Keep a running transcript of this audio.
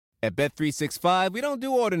At Bet365, we don't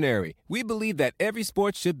do ordinary. We believe that every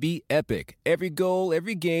sport should be epic. Every goal,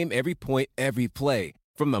 every game, every point, every play.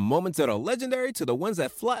 From the moments that are legendary to the ones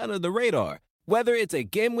that fly under the radar. Whether it's a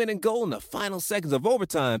game-winning goal in the final seconds of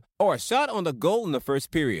overtime or a shot on the goal in the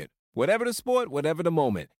first period. Whatever the sport, whatever the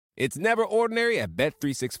moment. It's never ordinary at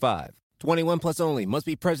Bet365. 21 plus only. Must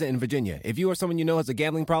be present in Virginia. If you or someone you know has a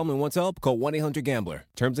gambling problem and wants help, call 1-800-GAMBLER.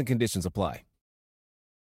 Terms and conditions apply.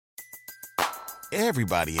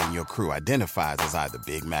 Everybody in your crew identifies as either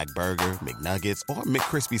Big Mac Burger, McNuggets, or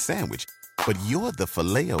McCrispy Sandwich. But you're the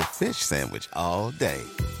Filet-O-Fish Sandwich all day.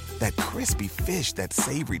 That crispy fish, that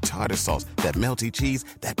savory tartar sauce, that melty cheese,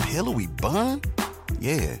 that pillowy bun.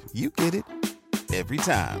 Yeah, you get it. Every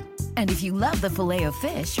time. And if you love the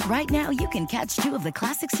Filet-O-Fish, right now you can catch two of the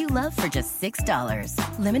classics you love for just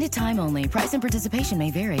 $6. Limited time only. Price and participation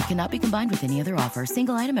may vary. Cannot be combined with any other offer.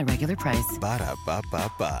 Single item at regular price.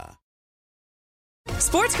 Ba-da-ba-ba-ba.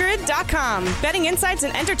 SportsGrid.com. Betting insights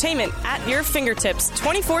and entertainment at your fingertips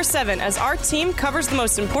 24/7 as our team covers the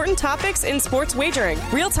most important topics in sports wagering.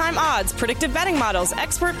 Real-time odds, predictive betting models,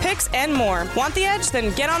 expert picks, and more. Want the edge?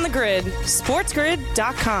 Then get on the grid.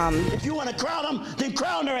 SportsGrid.com. If you want to crown them, then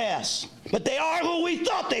crown their ass. But they are who we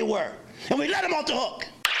thought they were. And we let them off the hook.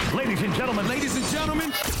 Ladies and gentlemen.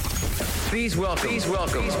 Please welcome.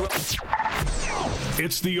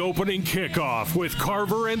 It's the opening kickoff with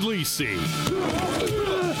Carver and Lisi.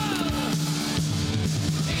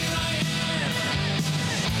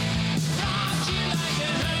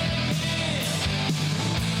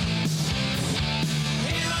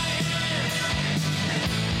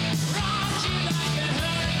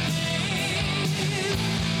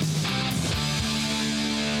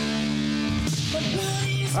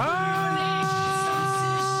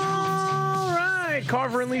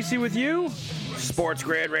 Carver and Lisi with you. Sports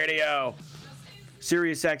Grid Radio.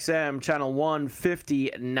 Sirius XM, channel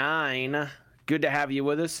 159. Good to have you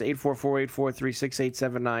with us.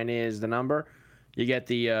 844-843-6879 is the number. You get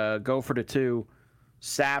the Go for the Two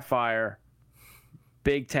Sapphire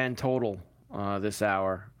Big Ten total this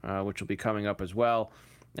hour, which will be coming up as well.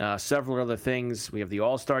 Several other things. We have the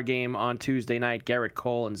All-Star game on Tuesday night. Garrett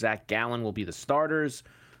Cole and Zach Gallen will be the starters.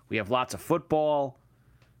 We have lots of football.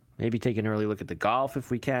 Maybe take an early look at the golf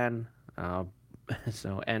if we can.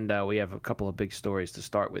 We have a couple of big stories to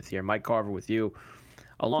start with here. Mike Carver with you,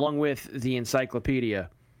 along with the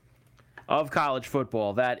encyclopedia of college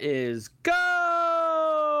football. That is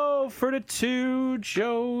Go for the Two,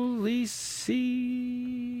 Joe Lisi.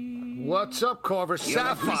 What's up, Carver?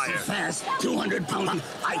 Sapphire. Fast, 200-pound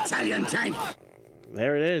Italian tank.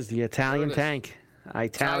 There it is, the Italian tank.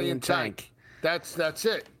 Italian tank. That's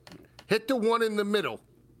it. Hit the one in the middle.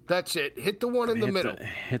 That's it. Hit the one in the middle.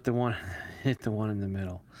 Hit the one in the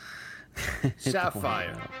middle.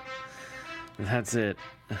 Sapphire. That's it.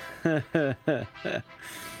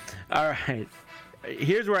 All right.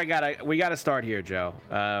 Here's where we gotta start here, Joe.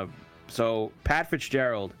 So Pat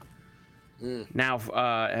Fitzgerald now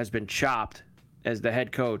has been chopped as the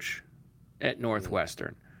head coach at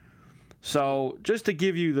Northwestern. So just to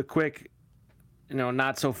give you the quick,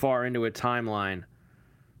 not so far into a timeline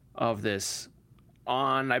of this.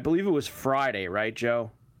 On, I believe it was Friday, right,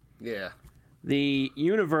 Joe? Yeah. The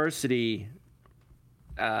university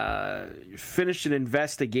finished an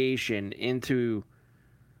investigation into,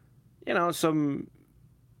 some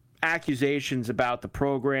accusations about the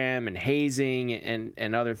program and hazing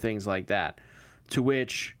and other things like that, to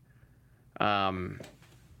which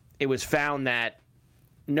it was found that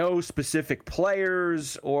no specific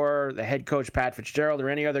players or the head coach, Pat Fitzgerald, or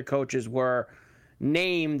any other coaches were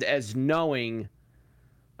named as knowing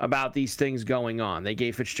about these things going on. They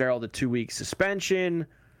gave Fitzgerald a 2-week suspension,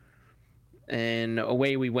 and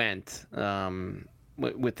away we went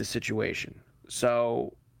with the situation.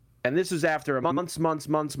 So, and this is after a months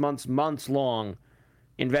long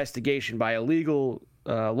investigation by a legal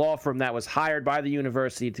law firm that was hired by the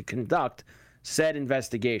university to conduct said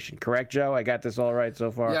investigation. Correct, Joe? I got this all right so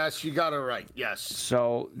far? Yes, you got it right. Yes.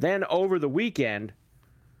 So then over the weekend,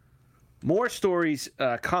 more stories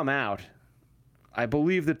come out. I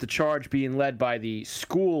believe that the charge being led by the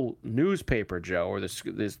school newspaper, Joe, or the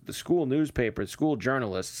school newspaper, school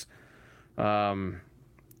journalists,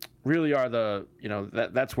 really are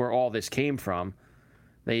that's where all this came from.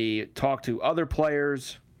 They talked to other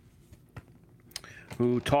players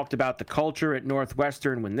who talked about the culture at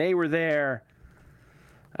Northwestern when they were there.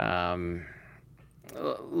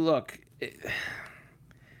 Look.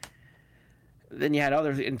 Then you had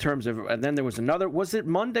others in terms of, and then there was another. Was it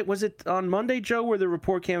Monday? Was it on Monday, Joe, where the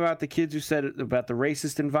report came about the kids who said about the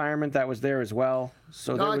racist environment that was there as well?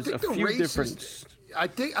 So there was a few different. I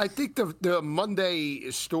think the Monday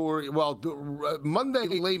story. Well,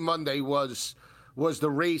 late Monday was the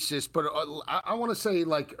racist, but I want to say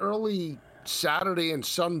like early Saturday and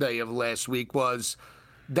Sunday of last week was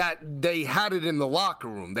that they had it in the locker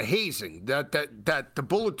room, the hazing, that the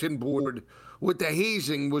bulletin board with the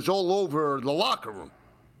hazing was all over the locker room,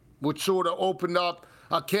 which sort of opened up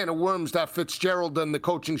a can of worms that Fitzgerald and the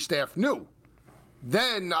coaching staff knew.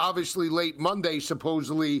 Then, obviously, late Monday,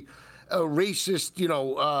 supposedly, racist,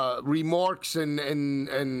 remarks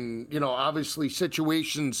and obviously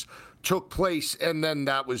situations took place, and then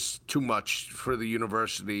that was too much for the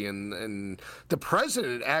university, and the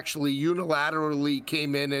president actually unilaterally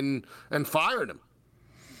came in and fired him.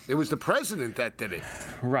 It was the president that did it.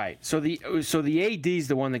 Right. So the AD is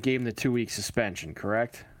the one that gave him the 2-week suspension,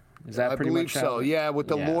 correct? Is that pretty much so? Yeah, with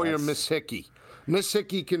the lawyer, that's... Miss Hickey. Miss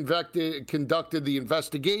Hickey conducted the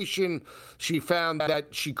investigation. She found that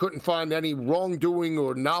she couldn't find any wrongdoing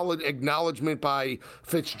or acknowledgement by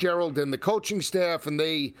Fitzgerald and the coaching staff, and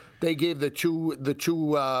they gave the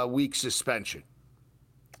two week suspension.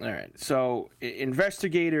 All right. So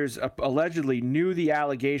investigators allegedly knew the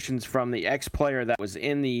allegations from the ex-player that was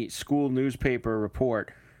in the school newspaper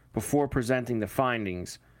report before presenting the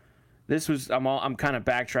findings. This was I'm kind of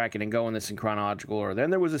backtracking and going this in chronological order. Then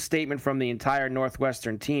there was a statement from the entire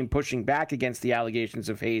Northwestern team pushing back against the allegations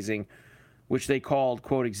of hazing, which they called,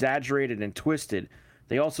 quote, exaggerated and twisted.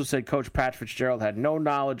 They also said Coach Pat Fitzgerald had no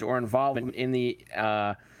knowledge or involvement in the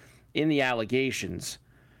allegations.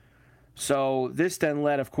 So this then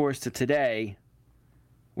led, of course, to today,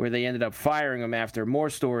 where they ended up firing him after more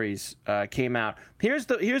stories came out. Here's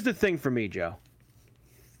the thing for me, Joe.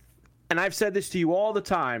 And I've said this to you all the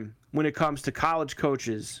time when it comes to college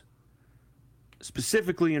coaches,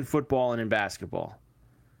 specifically in football and in basketball.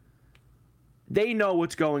 They know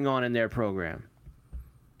what's going on in their program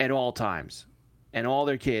at all times. And all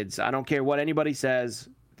their kids, I don't care what anybody says,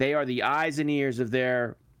 they are the eyes and ears of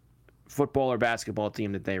their football or basketball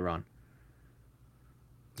team that they run.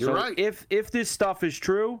 You're right. If this stuff is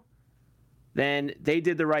true, then they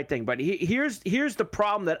did the right thing. But here's the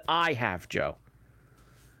problem that I have, Joe.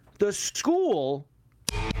 The school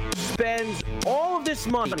spends all of this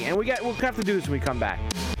money, and we'll have to do this when we come back.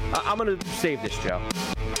 I'm going to save this, Joe.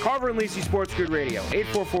 Carver and Lisi Sports Grid Radio,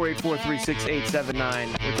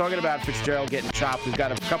 844-843-6879. We're talking about Fitzgerald getting chopped. We've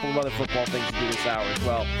got a couple of other football things to do this hour as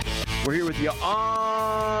well. We're here with you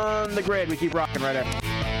on the grid. We keep rocking right after.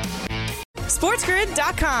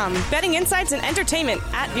 SportsGrid.com. Betting insights and entertainment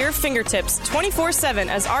at your fingertips 24/7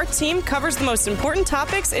 as our team covers the most important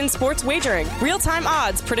topics in sports wagering. Real-time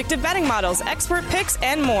odds, predictive betting models, expert picks,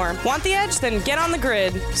 and more. Want the edge? Then get on the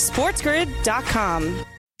grid. SportsGrid.com.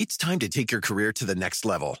 It's time to take your career to the next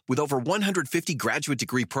level. With over 150 graduate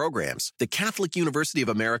degree programs, the Catholic University of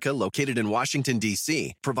America, located in Washington,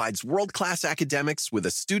 D.C., provides world-class academics with a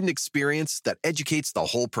student experience that educates the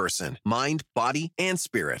whole person, mind, body, and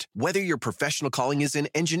spirit. Whether your professional calling is in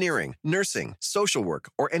engineering, nursing, social work,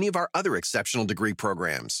 or any of our other exceptional degree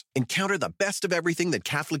programs, encounter the best of everything that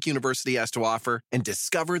Catholic University has to offer and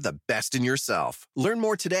discover the best in yourself. Learn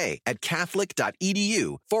more today at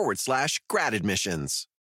catholic.edu/grad admissions.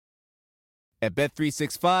 At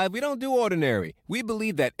Bet365, we don't do ordinary. We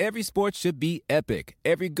believe that every sport should be epic.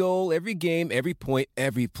 Every goal, every game, every point,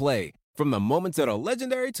 every play. From the moments that are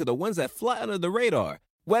legendary to the ones that fly under the radar.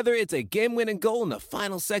 Whether it's a game-winning goal in the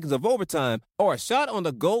final seconds of overtime or a shot on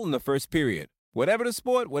the goal in the first period. Whatever the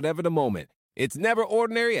sport, whatever the moment. It's never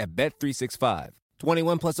ordinary at Bet365.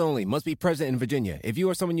 21 plus only. Must be present in Virginia. If you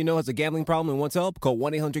or someone you know has a gambling problem and wants help, call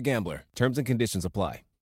 1-800-GAMBLER. Terms and conditions apply.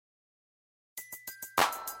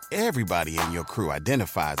 Everybody in your crew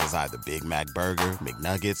identifies as either Big Mac Burger,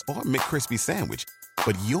 McNuggets, or McCrispy Sandwich.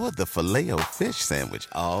 But you're the Filet-O-Fish Sandwich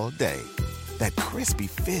all day. That crispy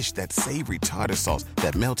fish, that savory tartar sauce,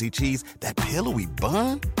 that melty cheese, that pillowy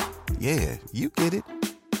bun. Yeah, you get it.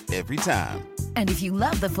 Every time. And if you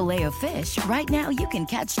love the Filet-O-Fish, right now you can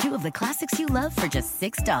catch two of the classics you love for just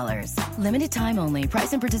 $6. Limited time only.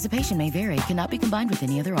 Price and participation may vary. Cannot be combined with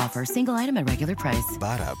any other offer. Single item at regular price.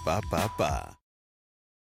 Ba-da-ba-ba-ba.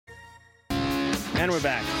 And we're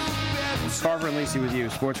back. Carver and Lisi with you,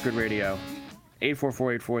 Sports Grid Radio,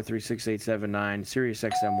 844-843-6879, Sirius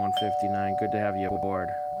XM 159. Good to have you aboard.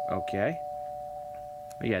 Okay.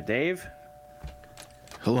 Yeah, Dave.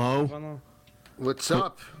 Hello. What's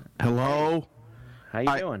up? Hello. How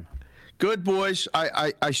you doing? Good, boys.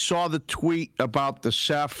 I saw the tweet about the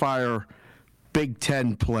Sapphire Big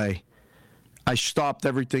Ten play. I stopped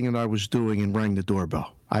everything that I was doing and rang the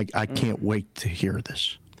doorbell. I can't wait to hear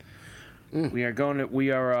this. We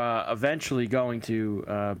are eventually going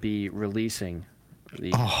to be releasing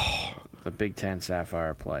the the Big Ten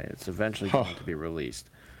Sapphire play. It's eventually going to be released.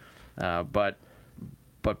 But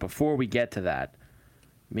before we get to that,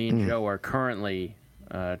 me and Joe are currently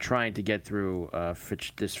trying to get through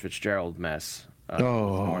this Fitzgerald mess with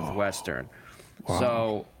Northwestern. Wow.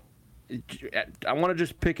 So I want to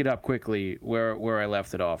just pick it up quickly where I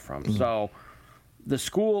left it off from. So the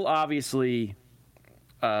school, obviously,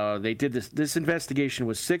 they did this investigation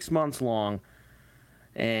was 6 months long,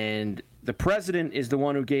 and the president is the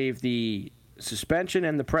one who gave the suspension,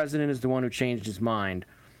 and the president is the one who changed his mind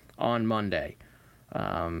on Monday.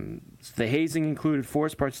 The hazing included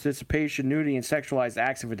forced participation, nudity, and sexualized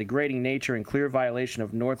acts of a degrading nature in clear violation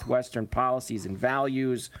of Northwestern policies and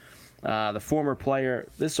values. The former player,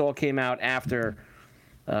 this all came out after,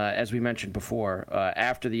 as we mentioned before,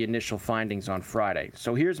 after the initial findings on Friday.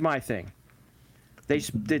 So here's my thing. They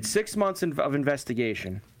did 6 months of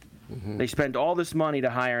investigation. They spent all this money to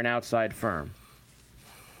hire an outside firm.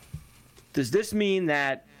 Does this mean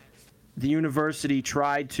that the university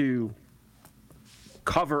tried to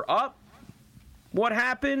cover up what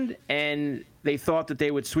happened and they thought that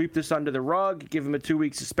they would sweep this under the rug, give him a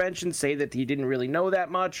 2-week suspension, say that he didn't really know that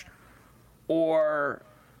much? Or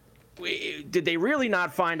did they really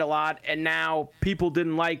not find a lot, and now people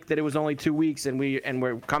didn't like that it was only 2 weeks, and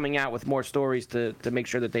we're coming out with more stories to make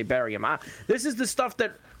sure that they bury him? This is the stuff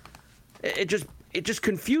that it just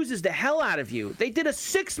confuses the hell out of you. They did a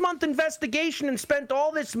 6-month investigation and spent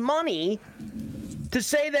all this money to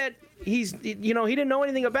say that he didn't know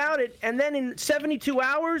anything about it, and then in 72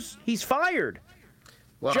 hours he's fired.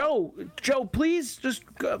 Wow. Joe, please just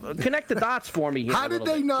connect the dots for me here. How did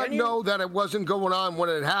they not know that it wasn't going on when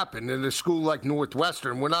it happened in a school like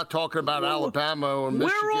Northwestern? We're not talking about Alabama or Michigan.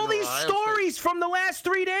 Where are all these stories from the last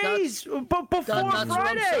 3 days before that's Friday? What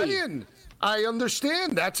I'm saying. I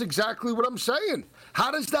understand. That's exactly what I'm saying. How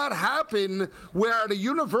does that happen where at a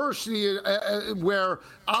university where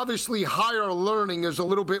obviously higher learning is a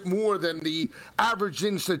little bit more than the average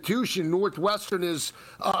institution, Northwestern is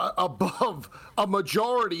above a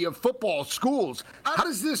majority of football schools? How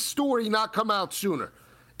does this story not come out sooner?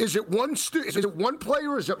 Is it one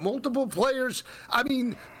player? Is it multiple players? I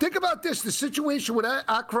mean, think about this. The situation with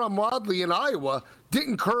Akram Wadley in Iowa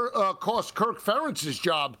didn't cost Kirk Ferentz's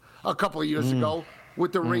job a couple of years ago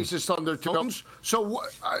with the racist undertones. So,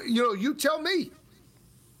 you tell me.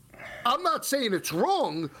 I'm not saying it's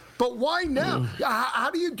wrong, but why now? How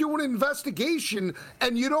do you do an investigation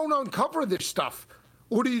and you don't uncover this stuff?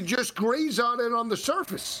 Or do you just graze on it on the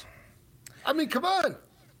surface? I mean, come on.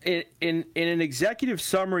 In an executive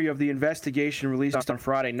summary of the investigation released on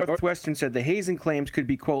Friday, Northwestern said the hazing claims could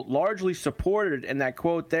be, quote, largely supported, and that,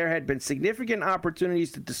 quote, there had been significant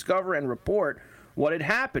opportunities to discover and report what had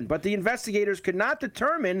happened, but the investigators could not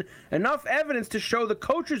determine enough evidence to show the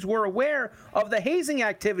coaches were aware of the hazing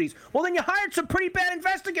activities. Well, then you hired some pretty bad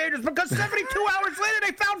investigators, because 72 hours later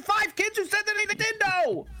they found 5 kids who said that they did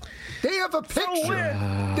know. They have a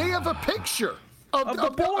picture. They have a picture. Of the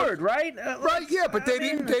board, right? Right, yeah, but they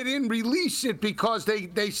didn't release it because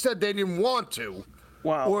they said they didn't want to.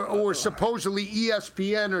 Wow. Or supposedly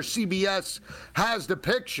ESPN or CBS has the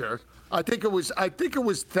picture. I think it was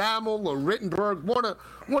Thamel or Rittenberg.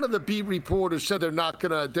 One of the beat reporters said they're not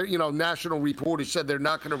gonna. National reporters said they're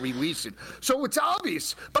not gonna release it. So it's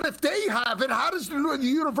obvious. But if they have it, how does the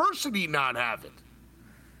university not have it?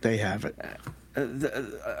 They have it.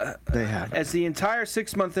 They have it. As the entire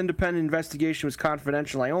 6-month independent investigation was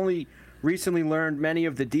confidential, I only recently learned many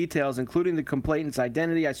of the details, including the complainant's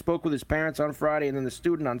identity. I spoke with his parents on Friday and then the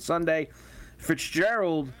student on Sunday.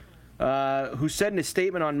 Fitzgerald, who said in a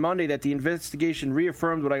statement on Monday that the investigation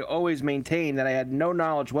reaffirmed what I always maintained, that I had no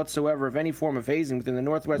knowledge whatsoever of any form of hazing within the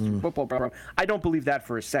Northwestern football program. I don't believe that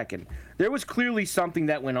for a second. There was clearly something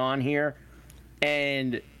that went on here,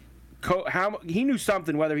 and he knew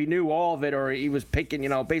something, whether he knew all of it or he was picking,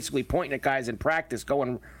 basically pointing at guys in practice,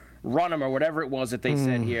 going run them or whatever it was that they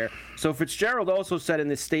said here. So Fitzgerald also said in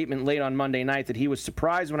this statement late on Monday night that he was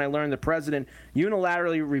surprised when I learned the president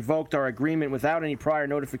unilaterally revoked our agreement without any prior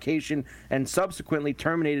notification and subsequently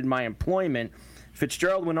terminated my employment.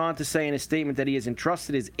 Fitzgerald went on to say in a statement that he has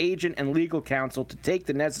entrusted his agent and legal counsel to take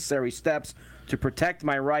the necessary steps to protect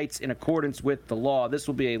my rights in accordance with the law. This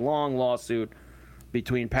will be a long lawsuit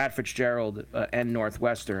between Fitzgerald and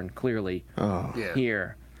Northwestern, clearly,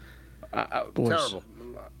 here. Terrible.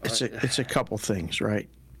 It's a couple things, right?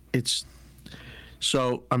 In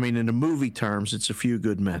the movie terms, it's a few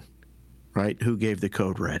good men, right? Who gave the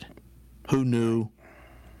code red? Who knew?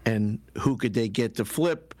 And who could they get to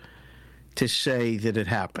flip to say that it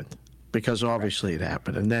happened? Because obviously it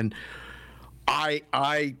happened. And then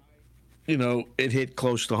I it hit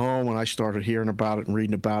close to home when I started hearing about it and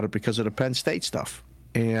reading about it because of the Penn State stuff.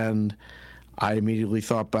 And I immediately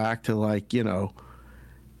thought back to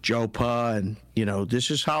Joe Pa and,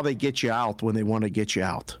 this is how they get you out when they want to get you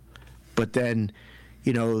out. But then,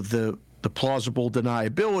 the plausible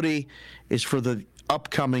deniability is for the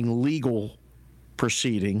upcoming legal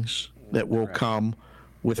proceedings that will come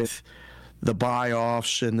with the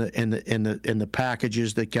buy-offs and the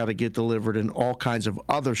packages that got to get delivered and all kinds of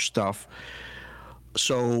other stuff.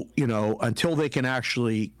 So, until they can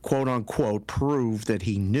actually, quote unquote, prove that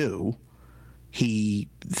he knew, he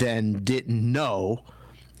then didn't know,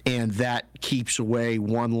 and that keeps away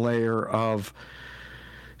one layer of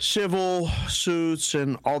civil suits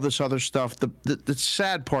and all this other stuff. The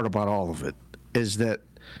sad part about all of it is that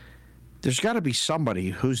there's got to be somebody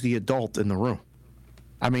who's the adult in the room.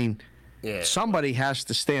 I mean, somebody has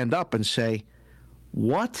to stand up and say,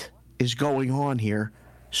 what is going on here?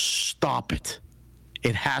 Stop it.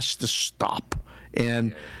 It has to stop.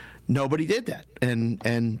 And nobody did that. And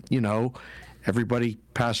everybody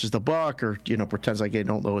passes the buck or, pretends like they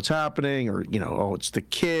don't know what's happening or, it's the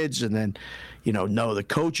kids. And then, no, the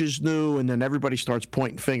coaches knew. And then everybody starts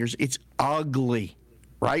pointing fingers. It's ugly.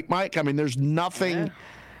 Right, Mike? I mean, there's nothing. Yeah.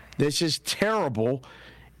 This is terrible.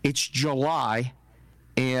 It's July.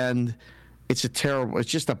 And it's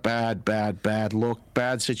just a bad look,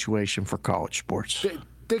 bad situation for college sports.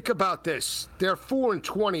 Think about this. They're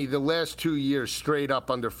 4-20 the last 2 years straight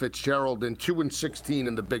up under Fitzgerald and 2-16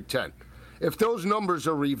 in the Big Ten. If those numbers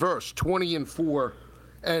are reversed, 20-4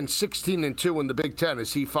 and 16-2 in the Big Ten,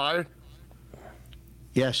 is he fired?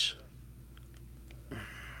 Yes.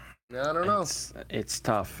 I don't know. It's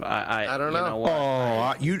tough. I don't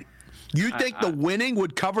know. You think the winning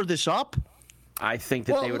would cover this up? I think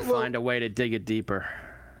that they would find a way to dig it deeper.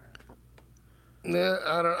 Yeah,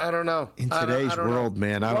 I don't know. In today's world,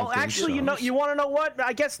 man, I don't think actually, so. you want to know what?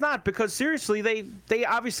 I guess not, because seriously, they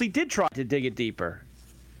obviously did try to dig it deeper.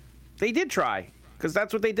 They did try, because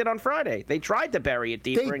that's what they did on Friday. They tried to bury it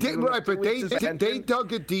deeper. They did, right, but they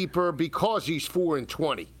dug it deeper because he's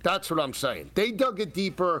 4-20. That's what I'm saying. They dug it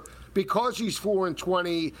deeper because he's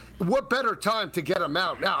 4-20. What better time to get him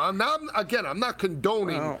out? Now, I'm not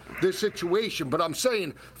condoning this situation, but I'm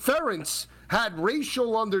saying Ferentz had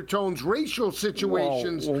racial undertones, racial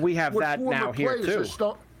situations. Well, we have that now here too.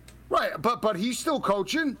 Right, but he's still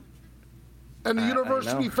coaching, and the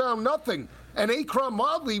university found nothing. And Akram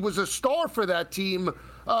Modley was a star for that team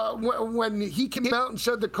when he came out and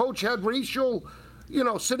said the coach had racial,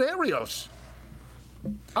 scenarios.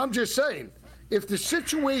 I'm just saying, if the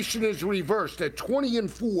situation is reversed at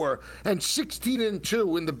 20-4 and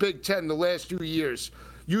 16-2 in the Big Ten the last 2 years,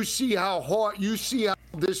 you see how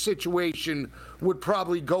this situation would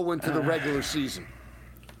probably go into the regular season.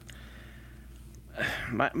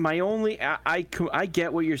 My only, I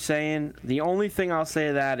get what you're saying. The only thing I'll say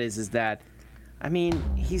to that is that, I mean,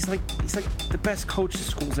 he's like the best coach the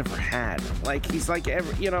school's ever had. Like he's like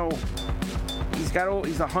he's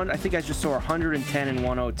 100. I think I just saw 110 and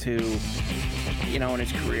 102. In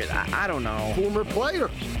his career. I don't know. Former player.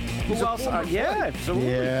 Who else? Yeah, absolutely.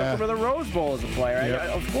 Yeah. Come from the Rose Bowl as a player. Yep.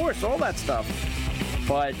 Of course, all that stuff.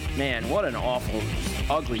 But, man, what an awful,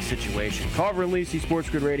 ugly situation. Carver and Lisi, Sports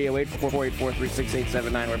Grid Radio,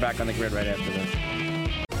 844-843-6879. We're back on the grid right after this.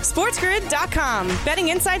 SportsGrid.com. Betting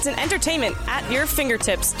insights and entertainment at your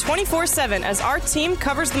fingertips 24/7 as our team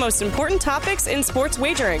covers the most important topics in sports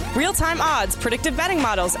wagering. Real-time odds, predictive betting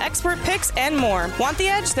models, expert picks, and more. Want the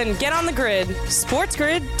edge? Then get on the grid.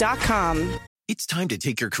 SportsGrid.com. It's time to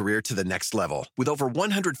take your career to the next level. With over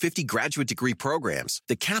 150 graduate degree programs,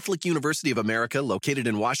 the Catholic University of America, located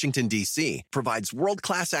in Washington, D.C., provides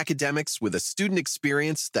world-class academics with a student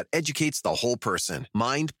experience that educates the whole person,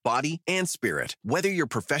 mind, body, and spirit. Whether your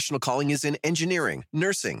professional calling is in engineering,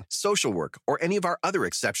 nursing, social work, or any of our other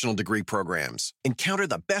exceptional degree programs, encounter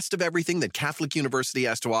the best of everything that Catholic University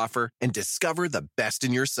has to offer and discover the best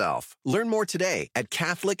in yourself. Learn more today at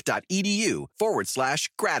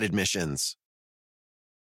catholic.edu/grad admissions.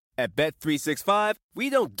 At Bet365, we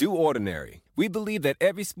don't do ordinary. We believe that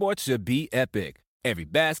every sport should be epic. Every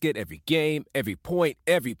basket, every game, every point,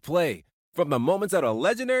 every play. From the moments that are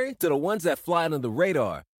legendary to the ones that fly under the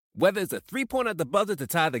radar. Whether it's a three-pointer at the buzzer to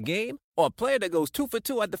tie the game or a player that goes 2 for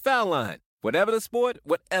 2 at the foul line. Whatever the sport,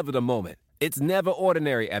 whatever the moment. It's never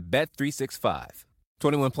ordinary at Bet365.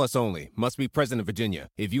 21 plus only. Must be present in Virginia.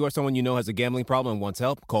 If you or someone you know has a gambling problem and wants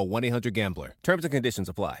help, call 1-800-GAMBLER. Terms and conditions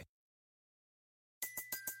apply.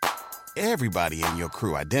 Everybody in your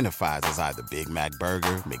crew identifies as either Big Mac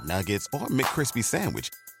Burger, McNuggets, or McCrispy Sandwich.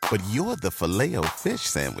 But you're the Filet-O-Fish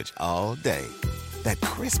Sandwich all day. That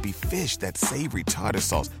crispy fish, that savory tartar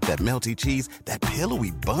sauce, that melty cheese, that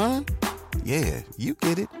pillowy bun. Yeah, you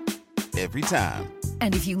get it. Every time.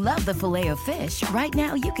 And if you love the Filet-O-Fish, right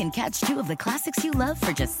now you can catch 2 of the classics you love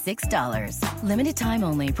for just $6. Limited time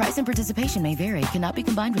only. Price and participation may vary. Cannot be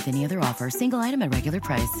combined with any other offer. Single item at regular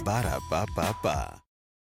price. Ba-da-ba-ba-ba.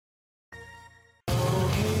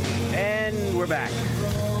 And we're back.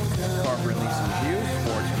 Carver and Lisi with you,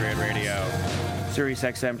 Sports Grid Radio, Sirius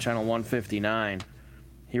XM Channel 159.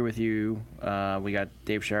 Here with you. We got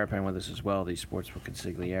Dave Sharapan with us as well, the Sportsbook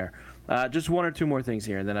Consigliere. Just 1 or 2 more things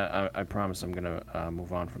here, and then I promise I'm going to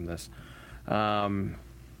move on from this. One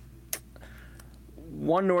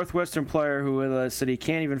Northwestern player who said he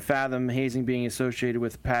can't even fathom hazing being associated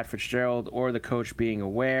with Pat Fitzgerald or the coach being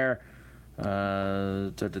aware. This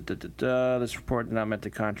report is not meant to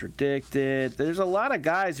contradict it. There's a lot of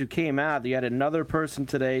guys who came out. You had another person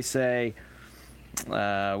today say,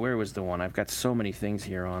 where was the one? I've got so many things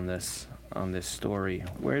here on this story.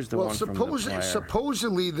 Where's the one from the player?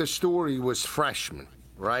 Supposedly the story was freshman,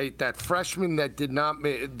 right? That freshman that did not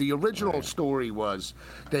make the original story was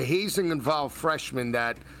the hazing involved freshmen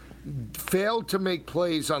that failed to make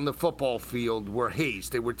plays on the football field were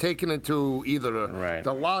hazed. They were taken into either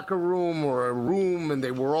the locker room or a room, and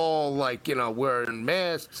they were all wearing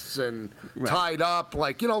masks and tied up,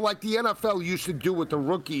 like the NFL used to do with the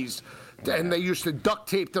rookies, and they used to duct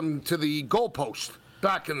tape them to the goalpost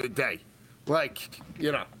back in the day,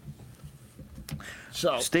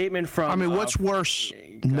 So statement from. What's worse,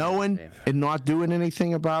 knowing and not doing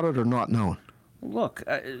anything about it, or not knowing? Look,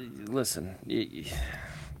 listen.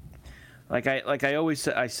 Like I always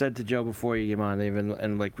said, I said to Joe before you came on,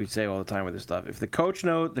 and like we say all the time with this stuff, if the coach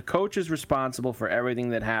the coach is responsible for everything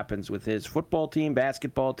that happens with his football team,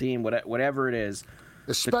 basketball team, whatever it is.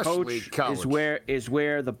 Especially the coach college. is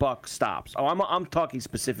where the buck stops. Oh, I'm talking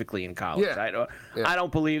specifically in college. Yeah. I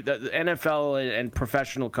don't believe that the NFL and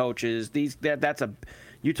professional coaches.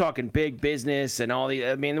 You talking big business and all the.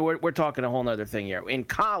 I mean, we're talking a whole other thing here. In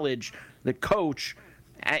college, the coach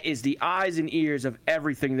is the eyes and ears of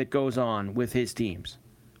everything that goes on with his teams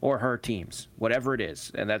or her teams, whatever it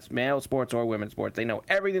is. And that's male sports or women's sports. They know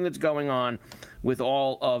everything that's going on with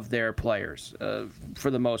all of their players. For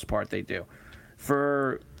the most part, they do.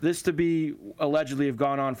 For this to be allegedly have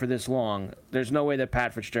gone on for this long, there's no way that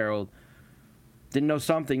Pat Fitzgerald didn't know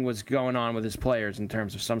something was going on with his players in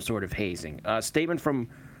terms of some sort of hazing. Statement from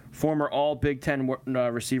former All-Big Ten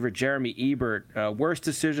receiver Jeremy Ebert, worst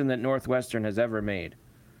decision that Northwestern has ever made.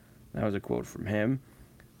 That was a quote from him.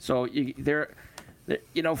 So, and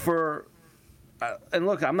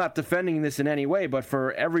look, I'm not defending this in any way, but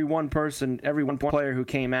for every one player who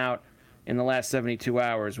came out in the last 72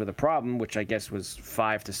 hours with a problem, which I guess was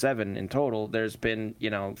 5 to 7 in total, there's been,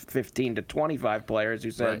 15 to 25 players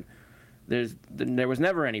who said there was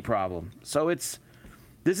never any problem. So this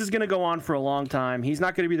is going to go on for a long time. He's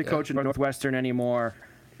not going to be the coach of Northwestern anymore.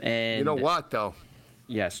 And you know what, though?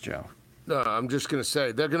 Yes, Joe. No, I'm just going to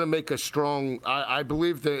say they're going to make a strong. I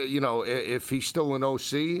believe that if he's still an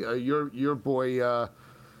OC, your boy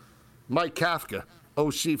Mike Kafka,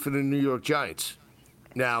 OC for the New York Giants.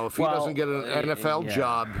 Now, if he doesn't get an NFL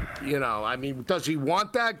job, does he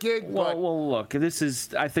want that gig? Well, look,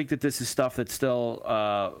 I think that this is stuff that's still.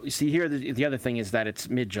 You see here, the other thing is that it's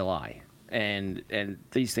mid-July, and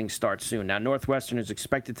these things start soon. Now, Northwestern is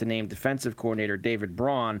expected to name defensive coordinator David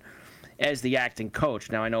Braun as the acting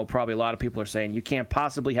coach. Now, I know probably a lot of people are saying you can't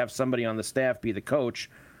possibly have somebody on the staff be the coach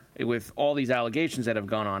with all these allegations that have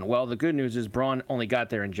gone on. Well, the good news is Braun only got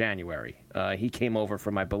there in January. He came over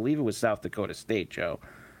from, I believe it was South Dakota State, Joe,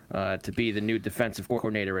 to be the new defensive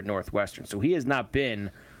coordinator at Northwestern. So he has not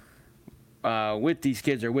been with these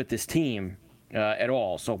kids or with this team at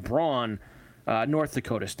all. So Braun, North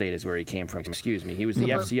Dakota State is where he came from. Excuse me. He was the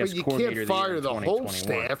FCS coordinator. You can't fire the whole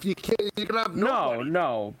staff. You can have nobody.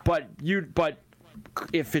 No. But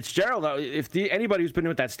if Fitzgerald, anybody who's been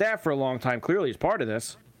with that staff for a long time, clearly is part of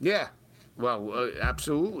this. Yeah. Well,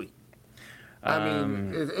 absolutely. I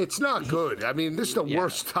mean, it's not good. I mean, this is the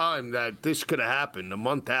worst time that this could have happened. A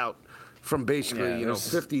month out from basically,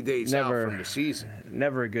 50 days out from the season.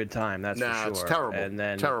 Never a good time. That's for sure. It's terrible. And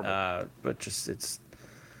then, terrible. But it's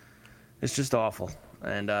just awful.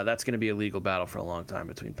 And that's going to be a legal battle for a long time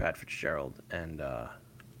between Pat Fitzgerald and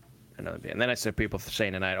another. And then I said people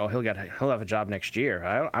saying tonight, "Oh, he'll have a job next year."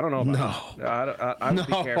 I don't know about that. I would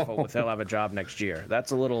be careful with he'll have a job next year.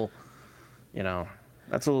 That's a little,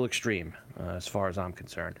 that's a little extreme as far as I'm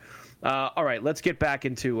concerned. All right, let's get back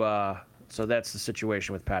into. So that's the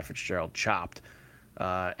situation with Pat Fitzgerald chopped, and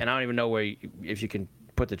I don't even know if you can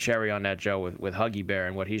put the cherry on that, Joe, with Huggy Bear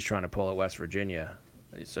and what he's trying to pull at West Virginia.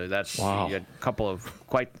 So that's Wow. a couple of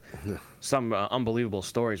some unbelievable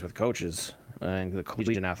stories with coaches and the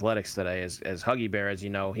collegiate athletics today. As Huggy Bear, as you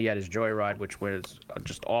know, he had his joyride, which was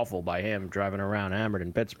just awful by him, driving around hammered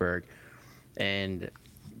in Pittsburgh. And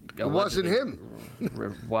it wasn't him.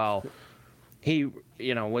 Well, he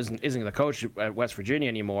isn't the coach at West Virginia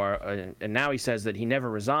anymore, and now he says that he never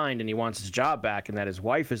resigned and he wants his job back, and that his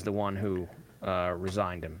wife is the one who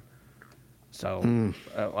resigned him. So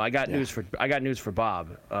I got news for Bob.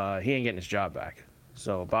 He ain't getting his job back.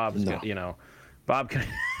 So Bob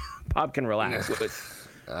can relax with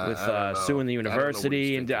suing the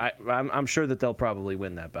university, and I'm sure that they'll probably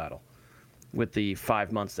win that battle with the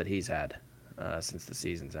 5 months that he's had since the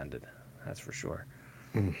season's ended. That's for sure.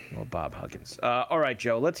 Well, Bob Huggins. All right,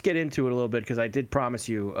 Joe, let's get into it a little bit because I did promise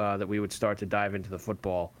you that we would start to dive into the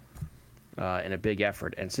football in a big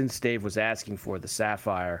effort. And since Dave was asking for the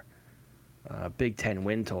Sapphire Big Ten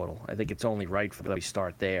win total, I think it's only right that we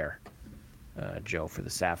start there, Joe, for the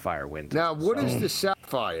Sapphire win total. Now, what is the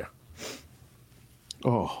Sapphire?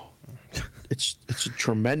 Oh, it's a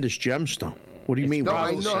tremendous gemstone. What do you mean? No,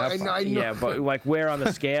 I know. Yeah, but like where on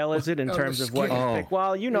the scale is it in terms of what you pick?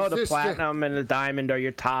 Well, the platinum and the diamond are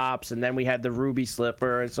your tops, and then we had the ruby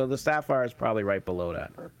slipper, and so the Sapphire is probably right below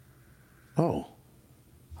that. Oh,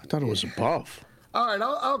 I thought it was above. All right,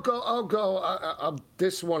 I'll go.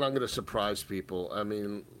 This one I'm going to surprise people. I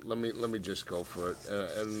mean, let me just go for it,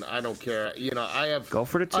 and I don't care. I have go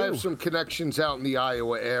for it too. I have some connections out in the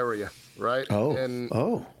Iowa area, right? And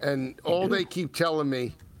all they keep telling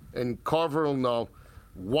me, and Carver will know,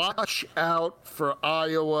 watch out for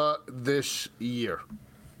Iowa this year.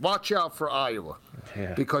 Watch out for Iowa,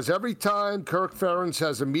 because every time Kirk Ferentz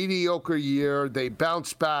has a mediocre year, they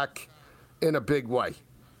bounce back in a big way.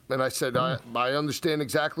 And I said, I understand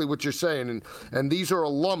exactly what you're saying. And these are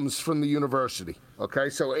alums from the university. Okay,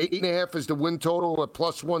 so 8.5 is the win total at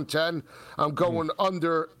plus 110. I'm going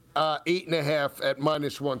under 8.5 at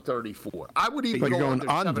minus 134. I would even go under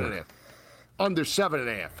 7.5. Under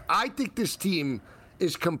 7.5. I think this team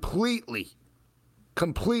is completely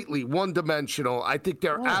one-dimensional. I think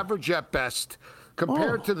they're average at best.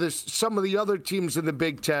 Compared to some of the other teams in the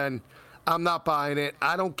Big Ten, I'm not buying it.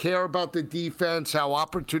 I don't care about the defense, how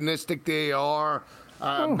opportunistic they are.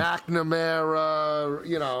 McNamara,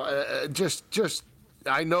 just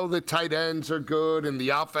I know the tight ends are good and the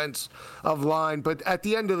offensive line, but at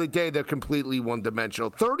the end of the day, they're completely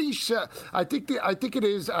one-dimensional. 37. I think it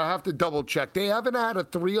is. I have to double check. They haven't had a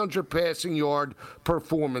 300 passing yard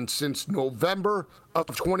performance since November of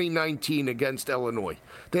 2019 against Illinois.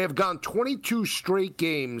 They have gone 22 straight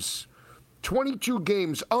games. 22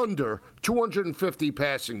 games under 250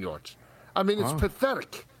 passing yards. I mean, it's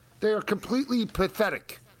pathetic. They are completely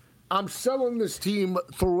pathetic. I'm selling this team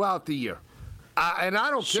throughout the year. And I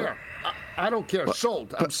don't care. I don't care.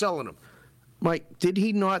 Sold. I'm selling them. Mike, did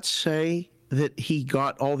he not say that he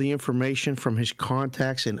got all the information from his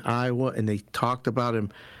contacts in Iowa and they talked about him,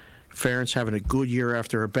 Ferentz, having a good year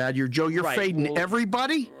after a bad year? Joe, you're fading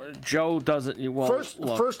everybody? Joe doesn't.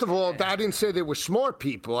 First of all, I didn't say they were smart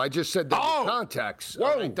people. I just said they were contacts.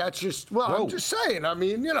 That's just. I'm just saying. I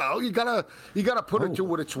mean, you gotta put it to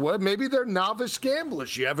what it's worth. Maybe they're novice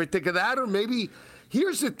gamblers. You ever think of that? Or maybe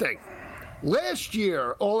here's the thing. Last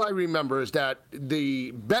year, all I remember is that the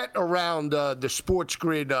bet around the Sports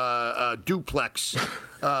Grid duplex,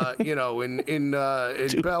 in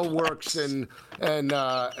Bell Works and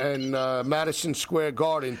Madison Square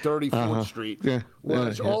Garden, 34th Street,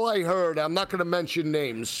 was all I heard. I'm not going to mention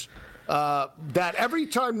names. That every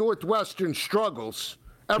time Northwestern struggles,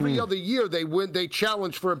 every other year they win. They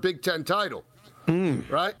challenge for a Big Ten title,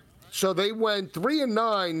 right? So they went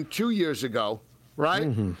 3-9 2 years ago. Right?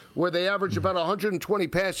 Where they averaged about 120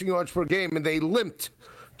 passing yards per game, and they limped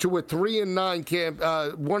to a 3-9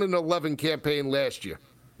 1-11 campaign last year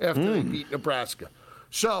after they beat Nebraska.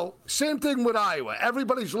 So, same thing with Iowa.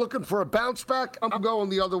 Everybody's looking for a bounce back. I'm going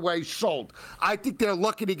the other way, sold. I think they're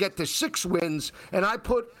lucky to get to 6 wins, and I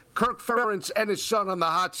put Kirk Ferentz and his son on the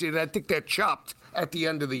hot seat, and I think they're chopped at the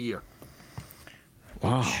end of the year.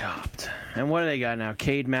 Wow. Chopped. And what do they got now?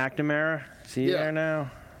 Cade McNamara? Is he there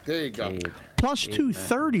now? There you go. Cade. Plus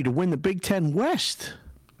 230 to win the Big Ten West.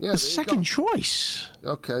 Yeah, the second choice.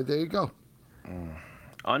 Okay, there you go.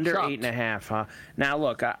 Under 8.5, huh? Now,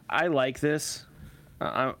 look, I like this.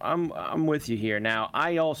 I'm with you here. Now,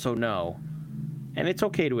 I also know, and it's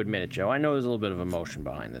okay to admit it, Joe, I know there's a little bit of emotion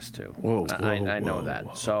behind this, too. I know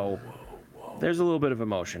that. So there's a little bit of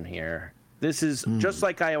emotion here. This is just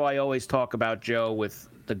like I always talk about, Joe, with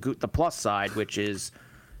the plus side, which is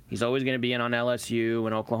he's always going to be in on LSU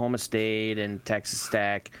and Oklahoma State and Texas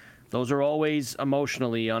Tech. Those are always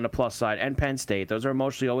emotionally on the plus side. And Penn State. Those are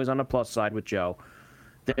emotionally always on the plus side with Joe.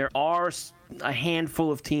 There are a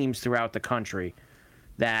handful of teams throughout the country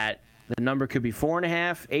that the number could be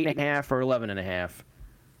 4.5, 8.5, or 11.5.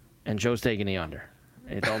 And Joe's taking the under.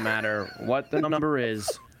 It don't matter what the number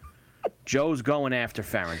is. Joe's going after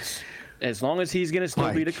Ferentz. As long as he's going to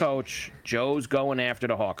still be the coach, Joe's going after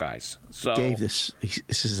the Hawkeyes. So Dave, this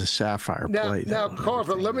is a sapphire play. Now,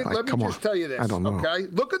 Carver, let me just tell you this. I don't know. Okay,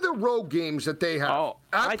 look at the road games that they have. Oh,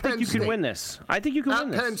 I think you can win this. I think you can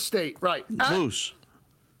win this. At Penn State, right? Lose.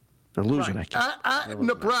 They're losing. Right. At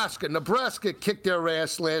Nebraska. Nebraska kicked their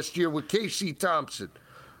ass last year with Casey Thompson.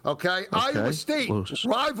 Okay? Iowa State,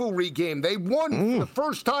 rivalry game. They won for the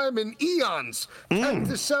first time in eons,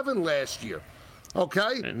 10-7 last year.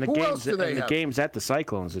 Okay? And Who else do they have? The game's at the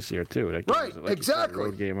Cyclones this year, too. Right, exactly.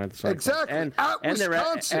 Road game at the Cyclones. Exactly. And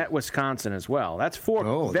Wisconsin. they're at Wisconsin as well. That's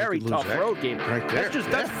four very tough road games. Right there.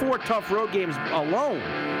 That's four tough road games alone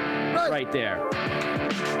right there.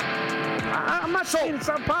 I'm not saying it's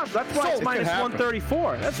not possible. That's why it's minus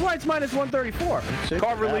 134. That's why it's minus 134.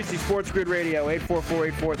 Carver and Lisi, Sports Grid Radio,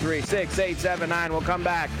 844-843-6879. We'll come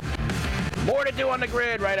back. More to do on the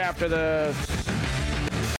grid right after the...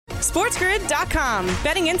 SportsGrid.com.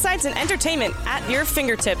 Betting insights and entertainment at your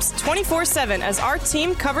fingertips 24/7 as our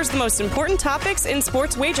team covers the most important topics in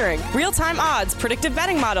sports wagering. Real-time odds, predictive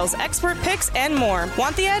betting models, expert picks, and more.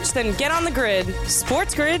 Want the edge? Then get on the grid.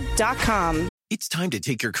 SportsGrid.com. It's time to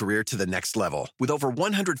take your career to the next level. With over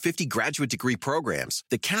 150 graduate degree programs,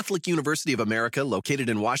 the Catholic University of America, located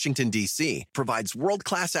in Washington, D.C., provides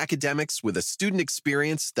world-class academics with a student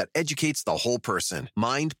experience that educates the whole person,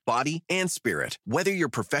 mind, body, and spirit. Whether your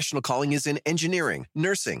professional calling is in engineering,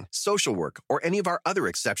 nursing, social work, or any of our other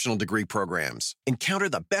exceptional degree programs, encounter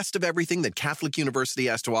the best of everything that Catholic University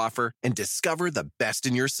has to offer and discover the best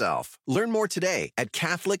in yourself. Learn more today at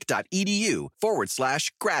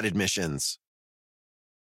catholic.edu/grad admissions.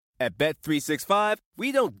 At Bet365,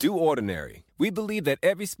 we don't do ordinary. We believe that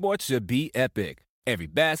every sport should be epic. Every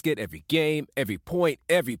basket, every game, every point,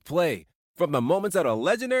 every play. From the moments that are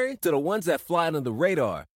legendary to the ones that fly under the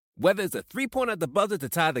radar. Whether it's a three-pointer at the buzzer to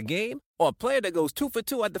tie the game or a player that goes 2 for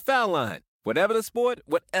 2 at the foul line. Whatever the sport,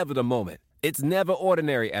 whatever the moment. It's never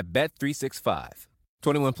ordinary at Bet365.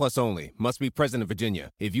 21 plus only. Must be present in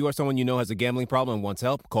Virginia. If you or someone you know has a gambling problem and wants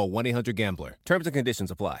help, call 1-800-GAMBLER. Terms and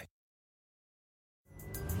conditions apply.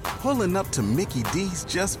 Pulling up to Mickey D's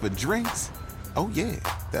just for drinks? Oh yeah,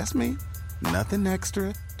 that's me. Nothing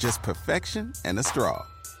extra, just perfection and a straw.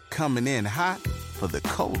 Coming in hot for the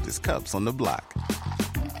coldest cups on the block.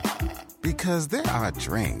 Because there are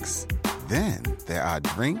drinks. Then there are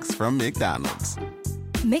drinks from McDonald's.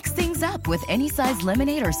 Mix things up with any size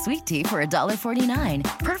lemonade or sweet tea for $1.49.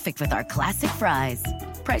 Perfect with our classic fries.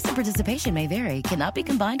 Price and participation may vary. Cannot be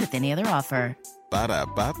combined with any other offer.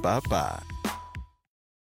 Ba-da-ba-ba-ba.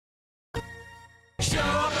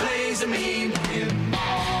 Sure plays a mean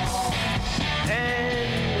pinball.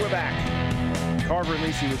 And we're back. Carver and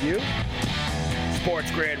Lisi with you.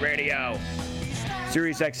 Sports Grid Radio.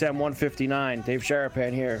 Sirius XM 159. Dave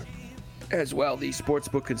Sharapan here. As well, the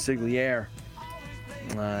Sportsbook Consigliere.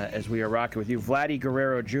 As we are rocking with you. Vladdy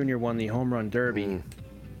Guerrero Jr. won the Home Run Derby.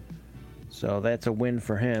 So that's a win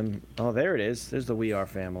for him. Oh, there it is. There's the We Are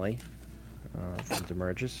family from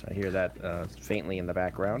Demerges. I hear that faintly in the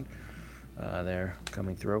background. They're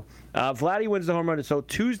coming through. Vladdy wins the home run. So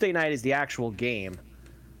Tuesday night is the actual game.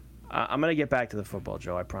 I'm going to get back to the football,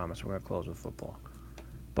 Joe. I promise. We're going to close with football.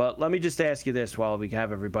 But let me just ask you this while we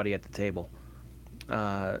have everybody at the table.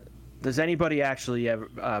 Does anybody actually ever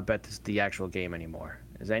bet the actual game anymore?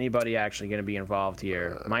 Is anybody actually going to be involved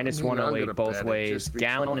here? Minus 108 both ways.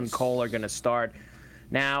 Gallon and Cole are going to start.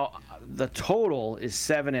 Now, the total is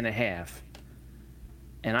 7.5.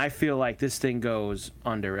 And I feel like this thing goes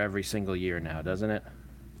under every single year now, doesn't it?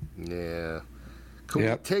 Yeah. Could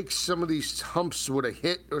we take some of these humps with a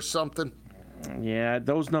hit or something? Yeah,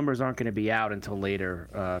 those numbers aren't going to be out until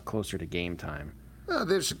later, closer to game time.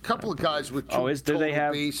 There's a couple of guys with two do they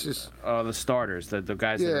have bases. The starters, the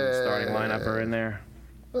guys that are in the starting lineup are in there?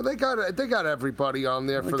 Well, they got everybody on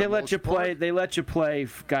there for they the let most you part. play. They let you play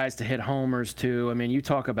guys to hit homers too. I mean, you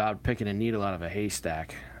talk about picking a needle out of a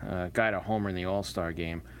haystack. Guy to homer in the All-Star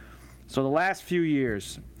game. So the last few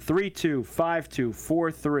years: 3-2, 5-2,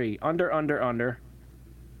 4-3, under.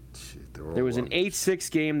 There was an 8-6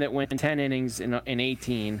 game that went 10 innings in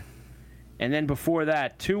 18, and then before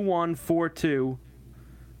that, 2-1, 4-2.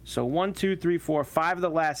 So 1, 2, 3, 4, 5 of the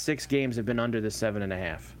last 6 games have been under the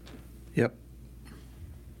 7.5. Yep.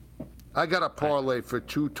 I got a parlay for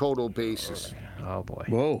 2 total bases. Oh boy.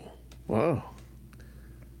 Whoa.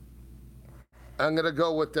 I'm going to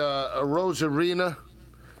go with Rosarina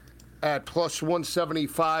at plus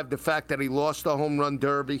 175. The fact that he lost the home run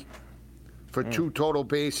derby for 2 total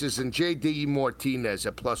bases, and J.D. Martinez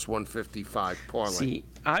at plus 155 parlay. See,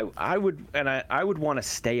 I would want to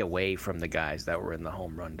stay away from the guys that were in the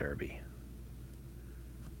home run derby.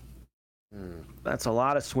 That's a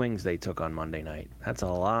lot of swings they took on Monday night. That's a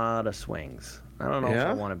lot of swings. I don't know if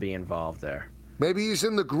I want to be involved there. Maybe he's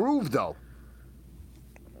in the groove, though.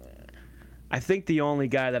 I think the only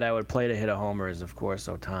guy that I would play to hit a homer is, of course,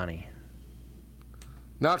 Ohtani.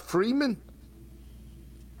 Not Freeman?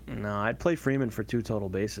 No, I'd play Freeman for 2 total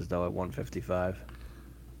bases, though, at 155.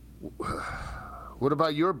 What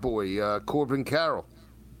about your boy, Corbin Carroll?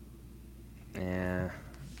 Yeah.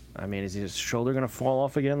 I mean, is his shoulder going to fall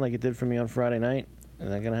off again like it did for me on Friday night? Is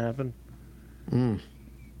that going to happen?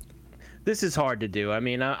 This is hard to do. I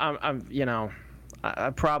mean,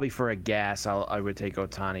 I probably for a gas, I would take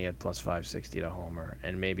Ohtani at plus 560 to homer,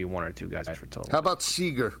 and maybe 1 or 2 guys for total. How about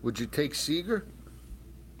Seager? Would you take Seager?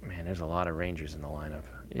 Man, there's a lot of Rangers in the lineup.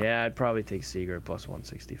 Yeah, I'd probably take Seager at plus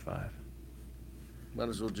 165. Might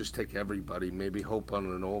as well just take everybody. Maybe hope on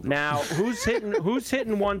an over. Now, who's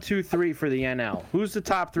hitting 1, 2, 3 for the NL? Who's the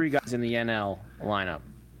top 3 guys in the NL lineup?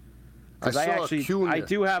 Because I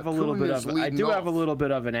do have a little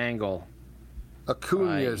bit of an angle.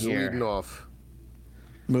 Acuna's leading off.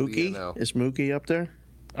 Mookie? Is Mookie up there?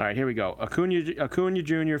 All right, here we go. Acuna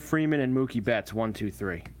Jr., Freeman, and Mookie Betts. 1, 2,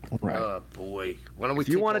 3. Right. Oh boy! Why don't we? If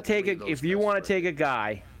you want to take a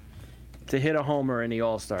guy to hit a homer in the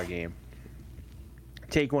All-Star game,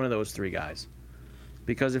 take one of those 3 guys.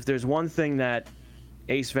 Because if there's one thing that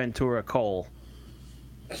Ace Ventura Cole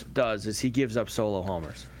does is he gives up solo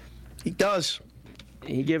homers. He does.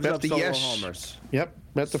 He gives up solo homers. Yep.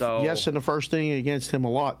 Bet the yes in the first inning against him a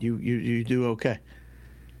lot. You do okay.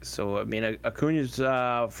 So I mean, Acuna's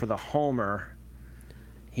for the homer.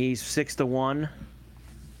 He's 6-1.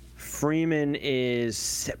 Freeman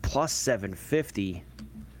is plus 750.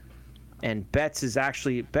 And Betts is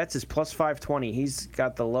plus 520. He's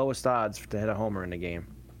got the lowest odds to hit a homer in the game.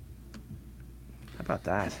 How about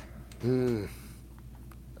that?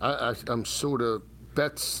 I'm sort of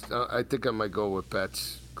Betts. I think I might go with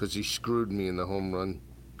Betts because he screwed me in the home run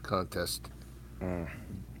contest.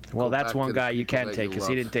 Well, that's one guy you can take because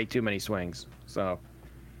he didn't take too many swings. So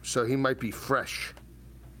he might be fresher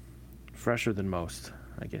than most,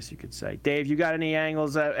 I guess you could say. Dave, you got any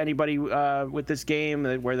angles? Anybody with this game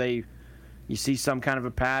where you see some kind of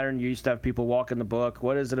a pattern? You used to have people walking the book.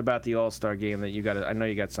 What is it about the All-Star game that you got? I know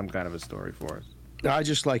you got some kind of a story for us. I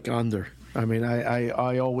just like under. I mean,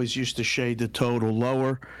 I always used to shade the total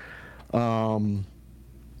lower.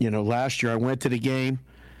 Last year I went to the game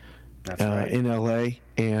in L.A.,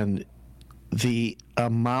 and the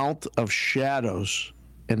amount of shadows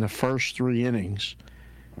in the first 3 innings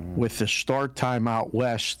with the start time out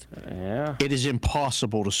west, it is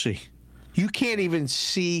impossible to see. You can't even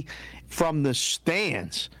see from the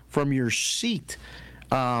stands, from your seat,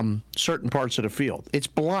 certain parts of the field. It's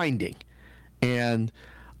blinding. And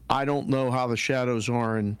I don't know how the shadows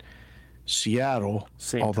are in Seattle,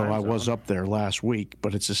 although I was up there last week,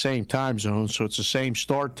 but it's the same time zone, so it's the same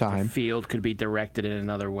start time. The field could be directed in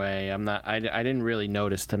another way. I didn't really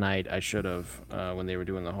notice tonight. I should have when they were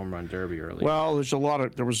doing the home run derby earlier. Well,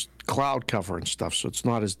 there was cloud cover and stuff, so it's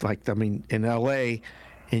not as in LA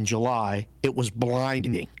in July, it was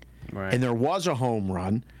blinding. Right. And there was a home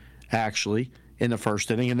run actually in the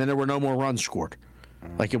first inning, and then there were no more runs scored.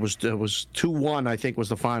 Like it was 2-1, I think, was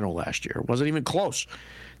the final last year. It wasn't even close.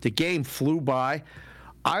 The game flew by.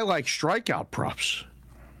 I like strikeout props.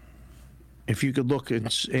 If you could look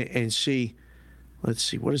and see, let's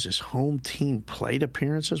see, what is this? Home team plate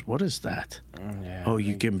appearances? What is that? Yeah,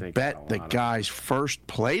 you can bet the guy's first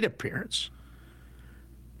plate appearance.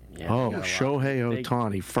 Yeah, Shohei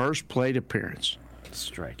Ohtani, first plate appearance.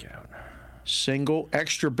 Strikeout. Single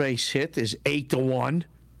extra base hit is 8-1.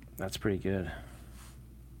 That's pretty good.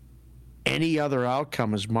 Any other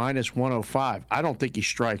outcome is minus 105. I don't think he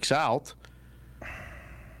strikes out.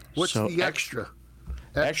 What's the extra?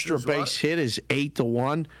 Extra base hit is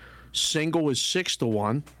 8-1. Single is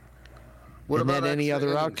 6-1. And then any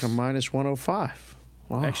other outcome minus 105.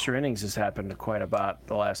 Wow. Extra innings has happened quite about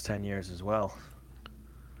the last 10 years as well.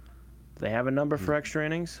 Do they have a number for extra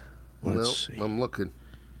innings? Let's see. I'm looking.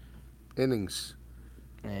 Innings.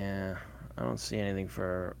 Yeah. I don't see anything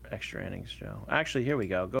for extra innings, Joe. Actually, here we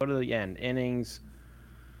go. Go to the end. Innings.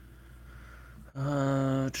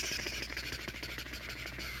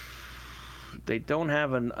 They don't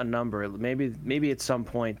have a number. Maybe at some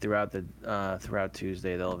point throughout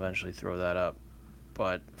Tuesday they'll eventually throw that up.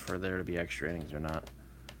 But for there to be extra innings or not.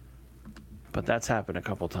 But that's happened a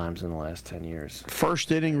couple times in the last 10 years.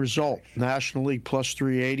 First inning result, National League plus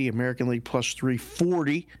 380, American League plus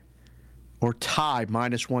 340, or tie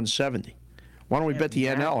minus 170. Why don't we bet the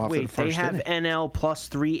NL after the first inning? Wait, they have NL plus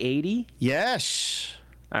 380? Yes.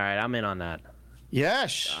 All right, I'm in on that.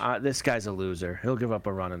 Yes. This guy's a loser. He'll give up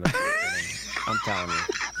a run in the first inning. I'm telling you.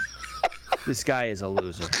 This guy is a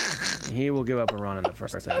loser. He will give up a run in the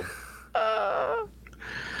first inning.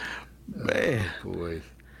 Man. Oh, boy.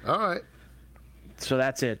 All right. So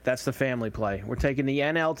that's it. That's the family play. We're taking the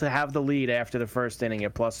NL to have the lead after the first inning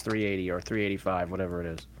at plus 380 or 385, whatever it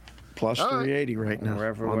is. Plus 380 right now.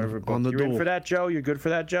 Wherever on the you duel. in for that, Joe? You're good for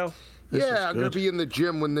that, Joe? Yeah, I'm going to be in the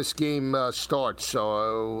gym when this game starts.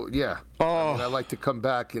 So, yeah. I like to come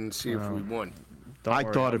back and see if we won. I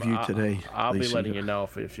thought of you today. I'll be letting you know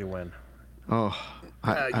if you win. Oh.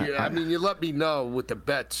 I mean, you let me know with the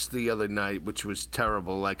bets the other night, which was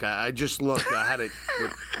terrible. Like, I just looked. I had it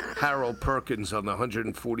with Harold Perkins on the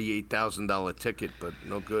 $148,000 ticket, but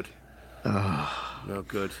no good. No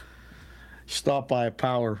good. Stopped by a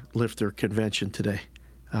power lifter convention today.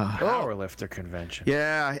 Power lifter convention.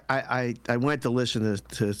 Yeah, I went to listen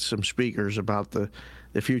to some speakers about the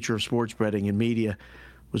future of sports betting and media.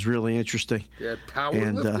 It was really interesting. Yeah, power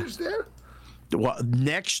lifters there? Well,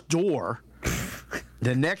 next door,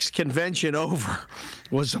 the next convention over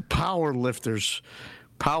was the power lifters.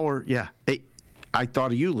 I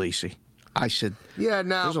thought of you, Lisi. I said, yeah,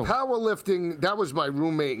 now powerlifting, that was my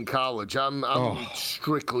roommate in college. I'm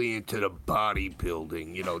strictly into the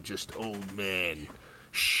bodybuilding, just old man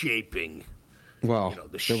shaping. Well,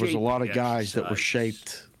 there was a lot of guys that were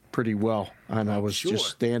shaped pretty well, and I was just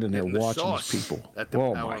standing there watching these people. At the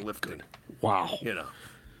powerlifting. Wow. Yeah.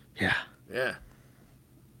 Yeah.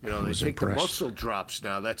 They take impressed. the muscle drops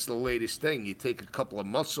now. That's the latest thing. You take a couple of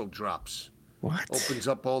muscle drops. What? Opens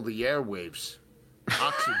up all the airwaves.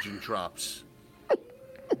 Oxygen drops.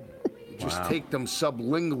 You just take them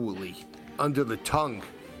sublingually under the tongue.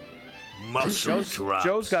 Muscle drops.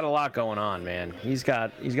 Joe's got a lot going on, man. He's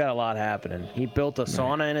got a lot happening. He built a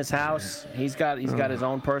sauna in his house. He's got his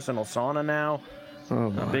own personal sauna now.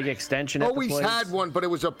 A big extension. Always had one, but it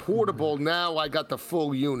was a portable. Now I got the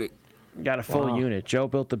full unit. Got a full unit. Joe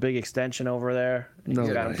built the big extension over there.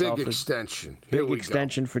 Big extension. Big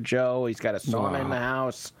extension for Joe. He's got a sauna in the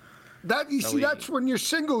house. That's when you're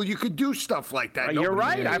single. You could do stuff like that. You're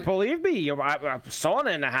right. I believe me. A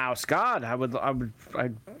sauna in the house. God,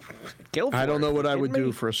 I'd kill for it. I don't know what I would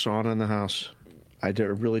do for a sauna in the house. I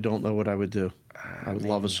really don't know what I would do. I would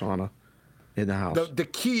love a sauna in the house. The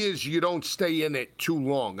key is you don't stay in it too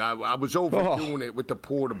long. I was overdoing it with the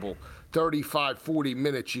portable. 35, 40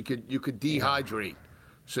 minutes, you could dehydrate.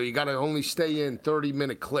 So you got to only stay in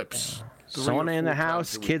 30-minute clips. Sauna in the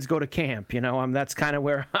house, kids go to camp. That's kind of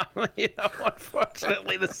where I'm.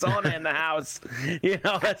 Unfortunately, the sauna in the house.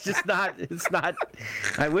 That's just not. It's not.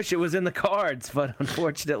 I wish it was in the cards, but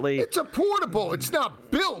unfortunately, it's a portable. It's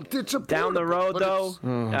not built. It's a portable. Down the road, though,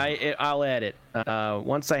 I'll add it.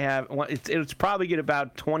 Once I have, it's probably get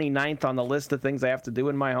about 29th on the list of things I have to do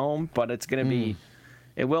in my home, but it's going to be.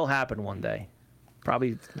 It will happen one day,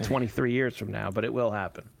 probably 23 years from now, but it will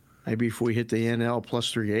happen. Maybe if we hit the NL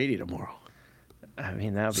plus 380 tomorrow. I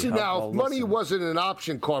mean, that would be helpful. Now, if money wasn't an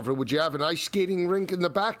option, Carver, would you have an ice skating rink in the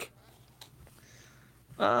back?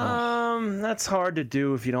 That's hard to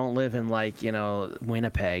do if you don't live in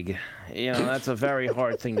Winnipeg. That's a very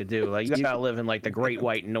hard thing to do. Like, you gotta live in the Great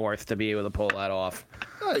White North to be able to pull that off.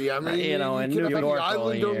 Yeah, I mean, in New York, the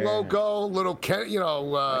Islander logo, little,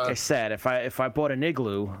 like I said, if I bought an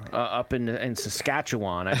igloo up in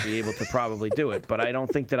Saskatchewan, I'd be able to probably do it. But I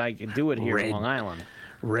don't think that I could do it here in Long Island.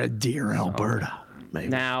 Red Deer, Alberta. Maybe.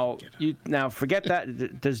 Now forget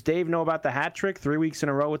that. Does Dave know about the hat trick? 3 weeks in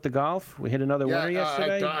a row with the golf. We hit another winner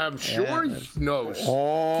yesterday. I'm sure he knows. Kid's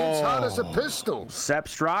hot as a pistol. Sepp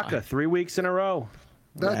Straka, 3 weeks in a row.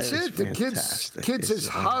 That's it. The kid's as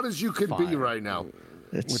hot as you can be right now.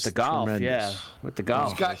 With the golf, tremendous. yeah. With the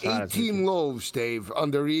golf. He's got 18 loaves, Dave,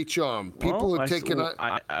 under each arm. People are taking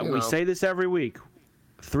we say this every week.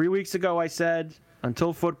 3 weeks ago, I said,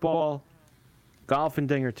 until football, golf and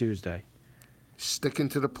Dinger Tuesday. Sticking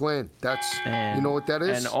to the plan. You know what that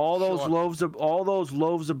is? And all those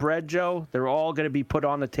loaves of bread, Joe, they're all going to be put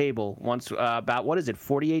on the table once about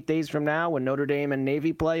 48 days from now when Notre Dame and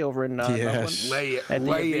Navy play over in Dublin. Lay it. At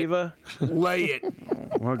the Aviva. Lay it.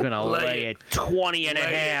 We're going to lay it. 20 and a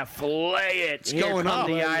half. Lay it. It's going up.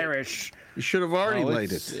 The Irish. You should have already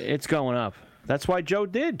laid it. It's going up. That's why Joe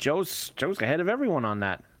did. Joe's ahead of everyone on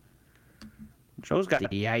that. Joe's got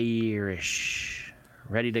the Irish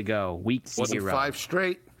ready to go. Week 0. 5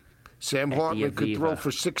 straight. Sam Hartman could throw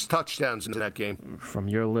for 6 touchdowns in that game. From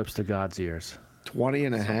your lips to God's ears. 20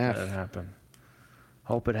 and a half. That happen.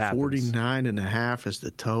 Hope it happens. 49 and a half is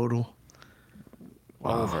the total.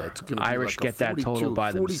 Over. It's gonna be Irish like get that total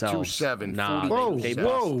by themselves. 42-7. Nah, they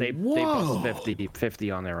bust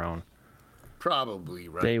 50 on their own. Probably,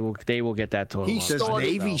 right? They will get that total. Does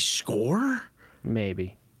Navy score?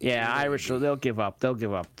 Maybe. Yeah, Irish. They'll give up. They'll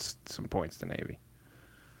give up some points to Navy.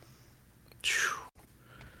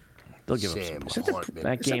 They'll give up some points.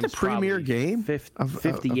 That game's the premier game?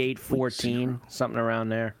 58-14, something around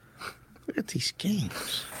there. Look at these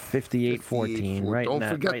games. 58-14. Right. Don't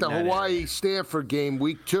forget the Hawaii-Stanford game,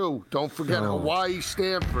 week 2. Don't forget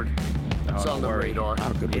Hawaii-Stanford. It's on the radar.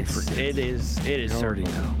 How could we forget? It is certain.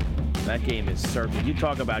 That game is certain. You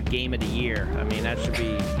talk about game of the year. I mean, that should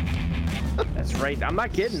be. That's right. I'm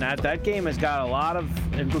not kidding. That game has got a lot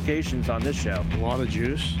of implications on this show. A lot of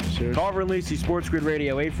juice. Seriously. Carver and Lisi, Sports Grid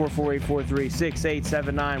Radio,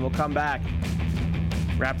 844-843-6879. We'll come back.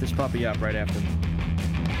 Wrap this puppy up right after.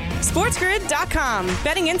 SportsGrid.com.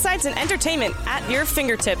 Betting insights and entertainment at your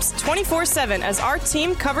fingertips 24/7 as our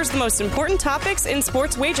team covers the most important topics in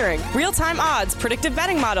sports wagering. Real-time odds, predictive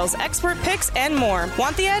betting models, expert picks, and more.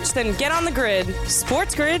 Want the edge? Then get on the grid.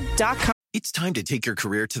 SportsGrid.com. It's time to take your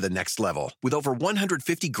career to the next level. With over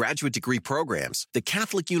 150 graduate degree programs, the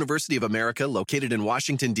Catholic University of America, located in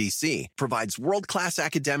Washington, D.C., provides world-class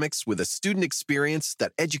academics with a student experience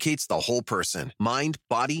that educates the whole person, mind,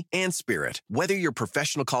 body, and spirit. Whether your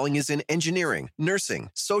professional calling is in engineering, nursing,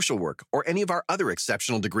 social work, or any of our other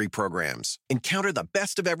exceptional degree programs, encounter the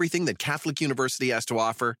best of everything that Catholic University has to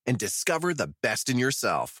offer and discover the best in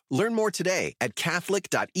yourself. Learn more today at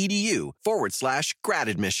catholic.edu/grad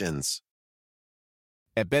admissions.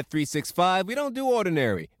 At Bet365, we don't do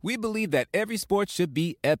ordinary. We believe that every sport should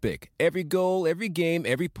be epic. Every goal, every game,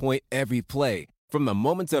 every point, every play. From the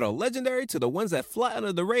moments that are legendary to the ones that fly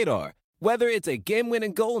under the radar. Whether it's a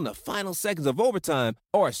game-winning goal in the final seconds of overtime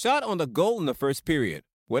or a shot on the goal in the first period.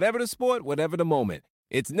 Whatever the sport, whatever the moment.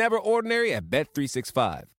 It's never ordinary at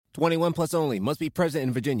Bet365. 21 plus only. Must be present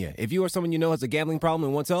in Virginia. If you or someone you know has a gambling problem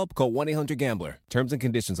and wants help, call 1-800-GAMBLER. Terms and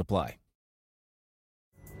conditions apply.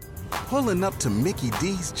 Pulling up to Mickey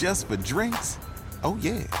D's just for drinks? Oh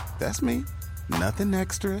yeah, that's me. Nothing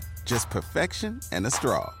extra, just perfection and a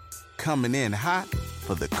straw. Coming in hot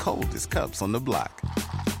for the coldest cups on the block.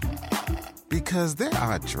 Because there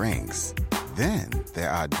are drinks. Then there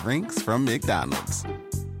are drinks from McDonald's.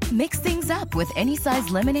 Mix things up with any size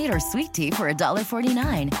lemonade or sweet tea for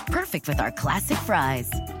 $1.49. Perfect with our classic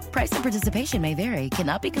fries. Price and participation may vary.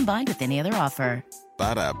 Cannot be combined with any other offer.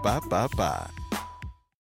 Ba-da-ba-ba-ba.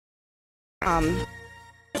 And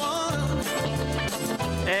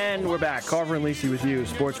we're back. Carver and Lisi with you,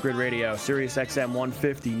 Sports Grid Radio, Sirius XM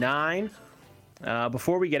 159.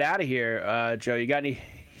 Before we get out of here, Joe, you got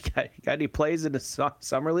any plays in the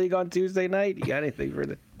summer league on Tuesday night? You got anything for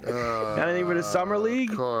the summer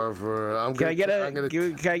league? Carver, Can I get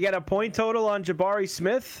a point total on Jabari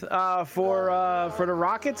Smith for the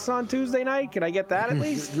Rockets on Tuesday night? Can I get that at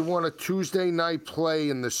least? You want a Tuesday night play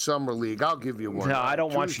in the summer league? I'll give you one. No, I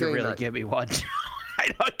don't want you to really give me one. I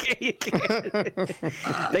don't get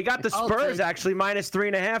They got the Spurs actually minus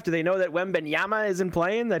 3.5. Do they know that Wembanyama isn't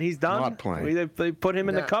playing? That he's done? Not playing. They put him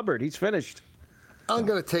in the cupboard. He's finished. I'm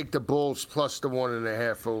gonna take the Bulls plus the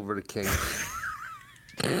 1.5 over the Kings.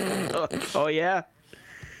 Oh yeah.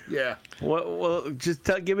 Yeah. Well, just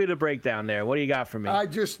give me the breakdown there. What do you got for me?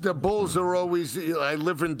 The Bulls are always, I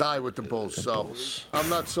live and die with the Bulls. I'm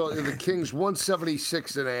not the Kings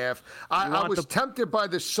 176.5. I was tempted by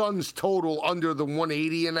the Suns total under the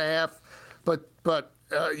 180.5, but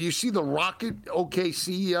you see the Rocket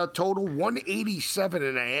OKC total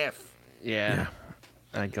 187.5. Yeah.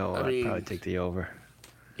 I'd probably take the over.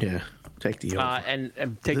 Yeah. Take the over. And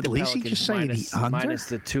take the Pelicans minus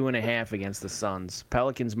the 2.5 against the Suns.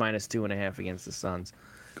 Pelicans minus 2.5 against the Suns.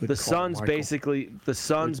 The Suns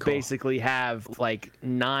basically have like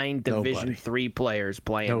 9 Division III players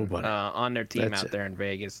playing on their team out there in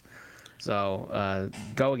Vegas. So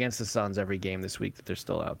go against the Suns every game this week that they're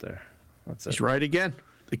still out there. That's it. He's right again.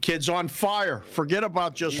 The kid's on fire. Forget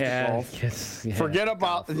about just the golf. Forget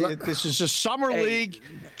about this is a summer league.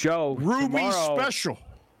 Joe, Ruby special.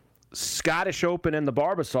 Scottish Open and the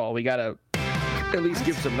Barbasol. We got to at least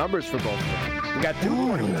give some numbers for both of them. We got 2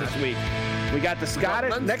 tournaments this week. We got the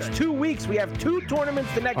Scottish. Next 2 weeks, we have 2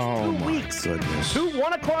 tournaments the next 2 weeks. Goodness. 2,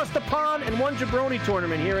 one across the pond and 1 jabroni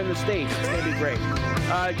tournament here in the States. It's going to be great.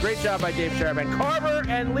 Great job by Dave Sharaban. Carver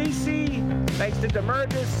and Lisi, thanks to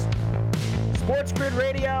Demergis. Sports Grid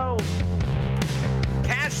Radio.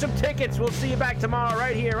 Cash some tickets. We'll see you back tomorrow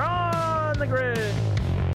right here on the grid.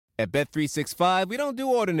 At Bet365, we don't do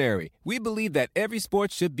ordinary. We believe that every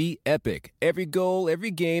sport should be epic. Every goal,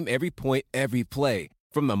 every game, every point, every play.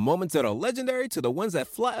 From the moments that are legendary to the ones that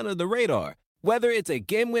fly under the radar. Whether it's a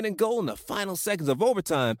game-winning goal in the final seconds of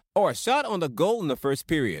overtime or a shot on the goal in the first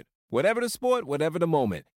period. Whatever the sport, whatever the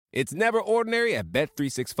moment. It's never ordinary at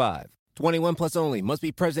Bet365. 21 plus only. Must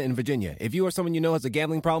be present in Virginia. If you or someone you know has a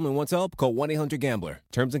gambling problem and wants help, call 1-800-GAMBLER.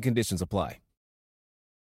 Terms and conditions apply.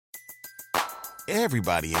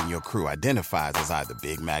 Everybody in your crew identifies as either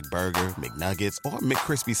Big Mac Burger, McNuggets, or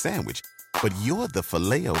McCrispy Sandwich. But you're the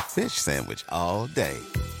Filet-O-Fish Sandwich all day.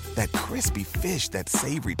 That crispy fish, that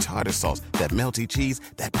savory tartar sauce, that melty cheese,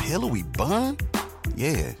 that pillowy bun.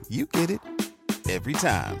 Yeah, you get it. Every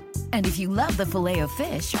time. And if you love the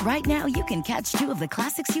Filet-O-Fish, right now you can catch two of the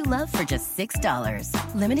classics you love for just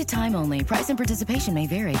 $6. Limited time only. Price and participation may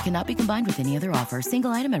vary. Cannot be combined with any other offer.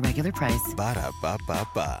 Single item at regular price.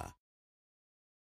 Ba-da-ba-ba-ba.